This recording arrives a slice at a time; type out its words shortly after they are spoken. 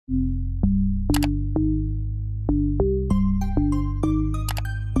Hi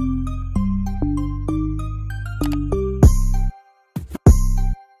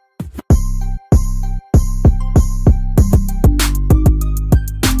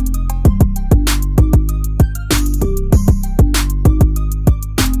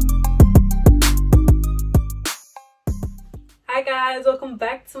guys, welcome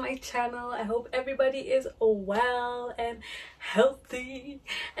back to my channel. I hope everybody is well and healthy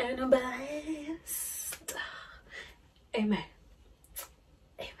and blessed. Amen.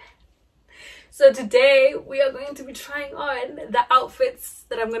 Amen. So today we are going to be trying on the outfits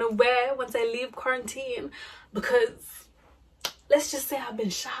that I'm gonna wear once I leave quarantine, because let's just say I've been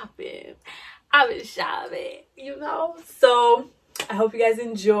shopping, you know. So I hope you guys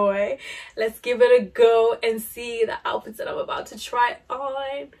enjoy. Let's give it a go and see the outfits that I'm about to try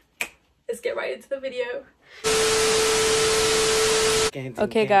on. Let's get right into the video.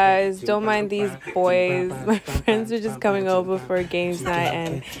 Okay guys, don't mind these boys. My friends were just coming over for a games night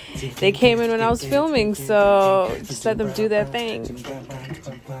and they came in when I was filming, so just let them do their thing.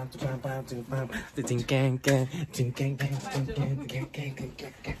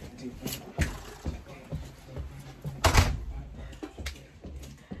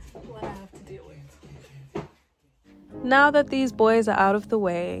 Now that these boys are out of the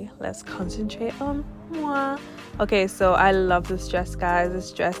way, let's concentrate on moi. Okay, so I love this dress, guys.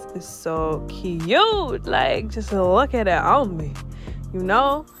 This dress is so cute. Like, just look at it on me, you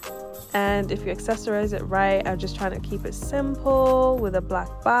know? And if you accessorize it right, I'm just trying to keep it simple with a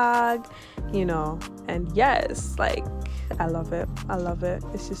black bag, you know. And yes, like, I love it. I love it.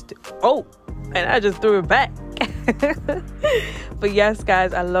 It's just, oh, and I just threw it back. But yes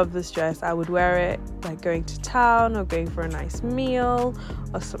guys, I love this dress. I would wear it like going to town or going for a nice meal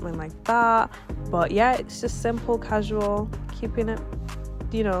or something like that. But yeah, it's just simple, casual, keeping it,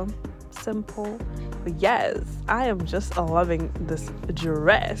 you know, simple. But yes, I am just loving this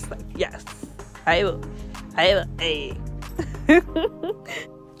dress. Like, yes, I will.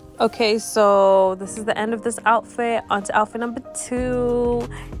 Okay, so this is the end of this outfit. On to outfit number 2.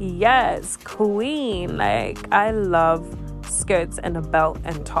 Yes, queen. Like, I love skirts and a belt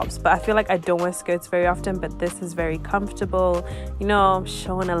and tops, but I feel like I don't wear skirts very often, but this is very comfortable, you know. I'm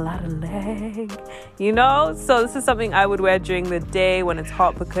showing a lot of leg, you know, so this is something I would wear during the day when it's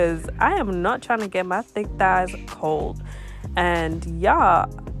hot, because I am not trying to get my thick thighs cold. And yeah,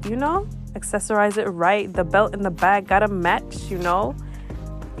 you know, accessorize it right. The belt and the bag gotta match, you know.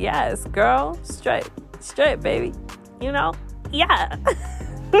 Yes, girl, straight, baby, you know. Yeah.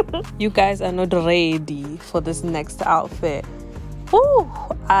 You guys are not ready for this next outfit. Ooh,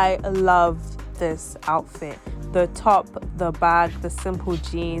 I love this outfit. The top, the bag, the simple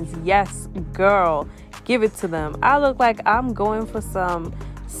jeans. Yes, girl, give it to them. I look like I'm going for some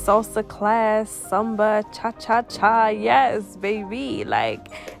salsa class, samba, cha-cha-cha. Yes, baby. Like,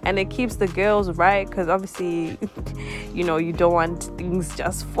 and it keeps the girls right, because obviously, you know, you don't want things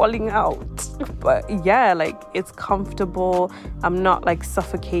just falling out. But yeah, like, it's comfortable. I'm not like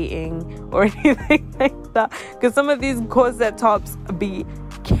suffocating or anything like that, because some of these corset tops be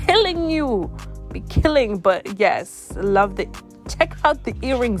killing you, but yes, love the, check out the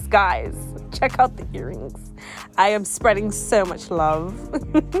earrings, guys. Check out the earrings. I am spreading so much love.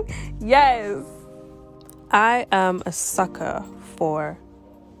 Yes, I am a sucker for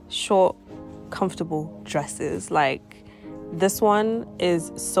short, comfortable dresses. Like, this one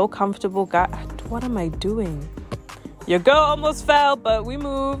is so comfortable. God, what am I doing? Your girl almost fell, but we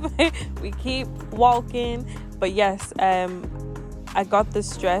move. We keep walking. But yes, I got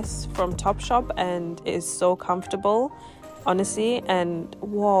this dress from Topshop and it is so comfortable, honestly. And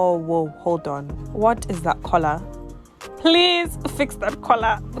whoa, hold on, what is that collar? Please fix that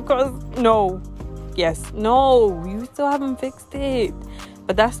collar, because no, you still haven't fixed it,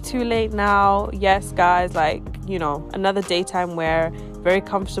 but that's too late now. Yes guys, like, you know, another daytime wear, very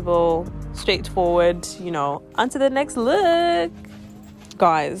comfortable, straightforward, you know. On to the next look.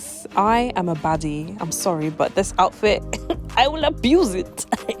 Guys, I am a baddie. I'm sorry, but this outfit, I will abuse it.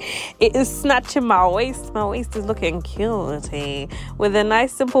 It is snatching my waist. My waist is looking cute with a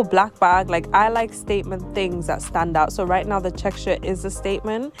nice simple black bag. Like, I like statement things that stand out. So right now the check shirt is a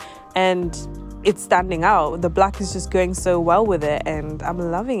statement and it's standing out. The black is just going so well with it and I'm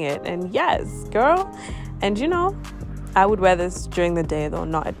loving it. And yes, girl. And you know, I would wear this during the day though,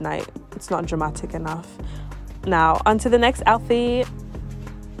 not at night. It's not dramatic enough. Now, onto the next outfit.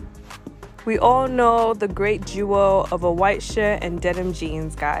 We all know the great duo of a white shirt and denim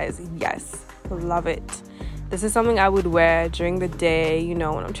jeans, guys. Yes, love it. This is something I would wear during the day, you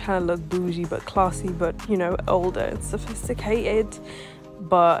know, when I'm trying to look bougie but classy, but, you know, older and sophisticated.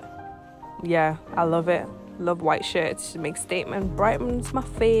 but yeah, I love it. Love white shirts to make statement, brightens my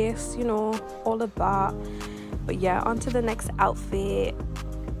face, you know, all of that. But yeah, on to the next outfit.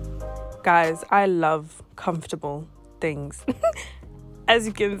 Guys, I love comfortable things. As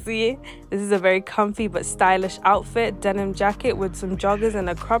you can see, this is a very comfy but stylish outfit. Denim jacket with some joggers and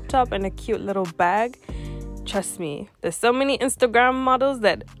a crop top and a cute little bag. Trust me, there's so many Instagram models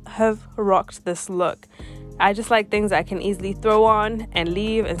that have rocked this look. I just like things I can easily throw on and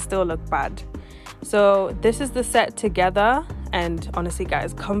leave and still look bad. So this is the set together, and honestly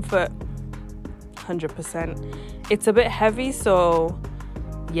guys, comfort 100%. It's a bit heavy, so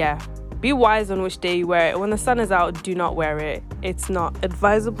yeah, be wise on which day you wear it. When the sun is out, do not wear it. It's not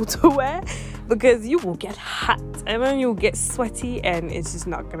advisable to wear because you will get hot and then you'll get sweaty and it's just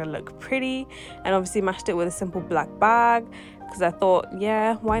not gonna look pretty. And obviously matched it with a simple black bag because I thought,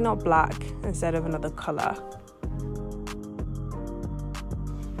 yeah, why not black instead of another color?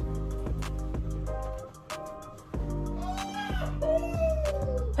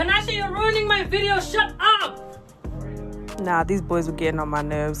 Panasha, you're ruining my video, shut up! Nah, these boys were getting on my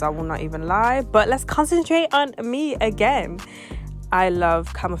nerves, I will not even lie. But let's concentrate on me again. I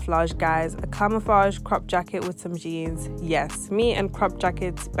love camouflage, guys. A camouflage crop jacket with some jeans. Yes, me and crop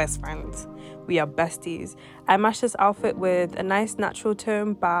jackets, best friends. We are besties. I matched this outfit with a nice natural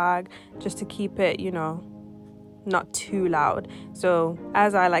tone bag just to keep it, you know, not too loud. So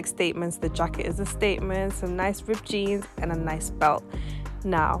as I like statements, the jacket is a statement, some nice ripped jeans and a nice belt.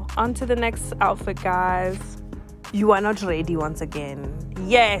 Now, on to the next outfit, guys. You are not ready once again.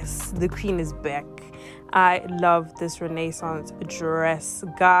 Yes, the queen is back. I love this Renaissance dress,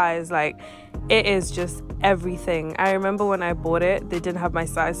 guys. Like, it is just everything. I remember when I bought it, they didn't have my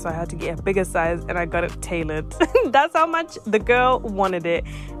size, so I had to get a bigger size and I got it tailored. That's how much the girl wanted it,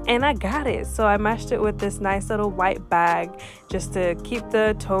 and I got it. So I matched it with this nice little white bag just to keep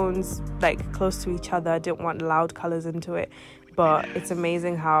the tones like close to each other. I didn't want loud colors into it, but it's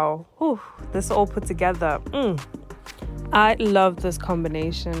amazing how this all put together. I love this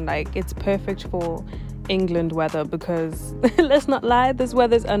combination. Like, it's perfect for England weather because let's not lie, this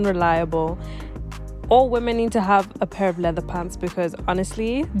weather's unreliable. All women need to have a pair of leather pants because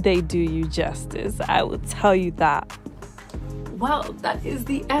honestly, they do you justice. I will tell you that. Well, that is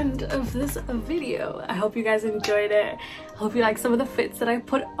the end of this video. I hope you guys enjoyed it. I hope you like some of the fits that I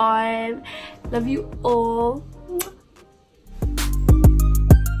put on. Love you all.